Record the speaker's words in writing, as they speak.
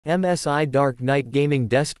MSI Dark Knight gaming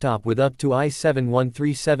desktop with up to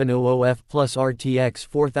i7-13700F+RTX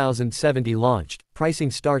 4070 launched, pricing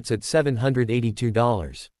starts at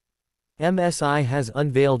 $782. MSI has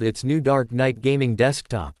unveiled its new Dark Knight gaming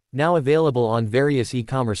desktop, now available on various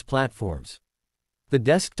e-commerce platforms. The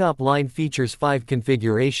desktop line features 5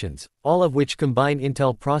 configurations, all of which combine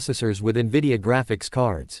Intel processors with NVIDIA graphics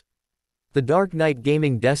cards. The Dark Knight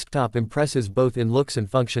gaming desktop impresses both in looks and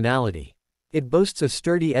functionality. It boasts a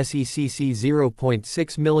sturdy SECC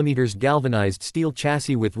 0.6mm galvanized steel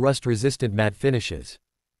chassis with rust-resistant matte finishes.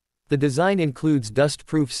 The design includes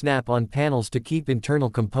dust-proof snap-on panels to keep internal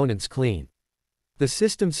components clean. The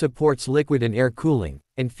system supports liquid and air cooling,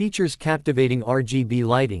 and features captivating RGB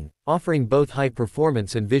lighting, offering both high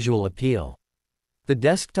performance and visual appeal. The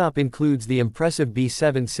desktop includes the impressive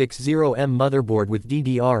B760M motherboard with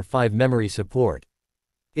DDR5 memory support.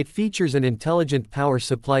 It features an intelligent power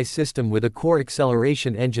supply system with a core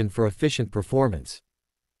acceleration engine for efficient performance.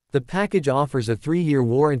 The package offers a 3-year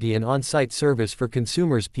warranty and on-site service for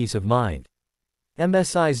consumers' peace of mind.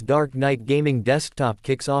 MSI's Dark Knight gaming desktop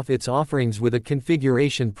kicks off its offerings with a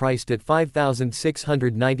configuration priced at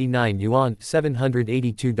 5,699 yuan,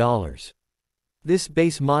 $782. This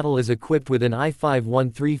base model is equipped with an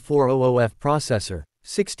i5-13400F processor,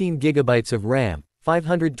 16 GB of RAM,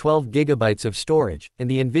 512 GB of storage, and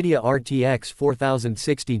the NVIDIA RTX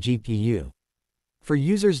 4060 GPU. For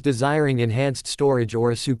users desiring enhanced storage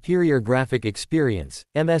or a superior graphic experience,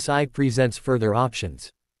 MSI presents further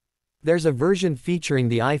options. There's a version featuring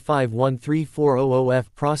the i5-13400F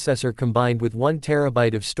processor combined with 1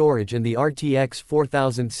 TB of storage and the RTX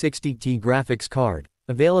 4060 graphics card,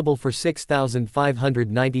 available for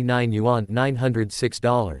 6,599 yuan,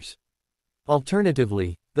 $906.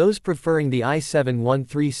 Alternatively, those preferring the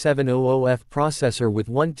i7-13700F processor with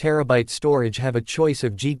 1 TB storage have a choice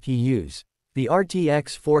of GPUs. The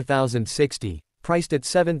RTX 4060, priced at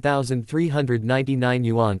 7,399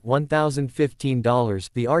 yuan, $1,015,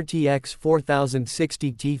 the RTX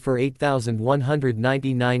 4060 Ti for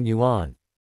 8,199 yuan,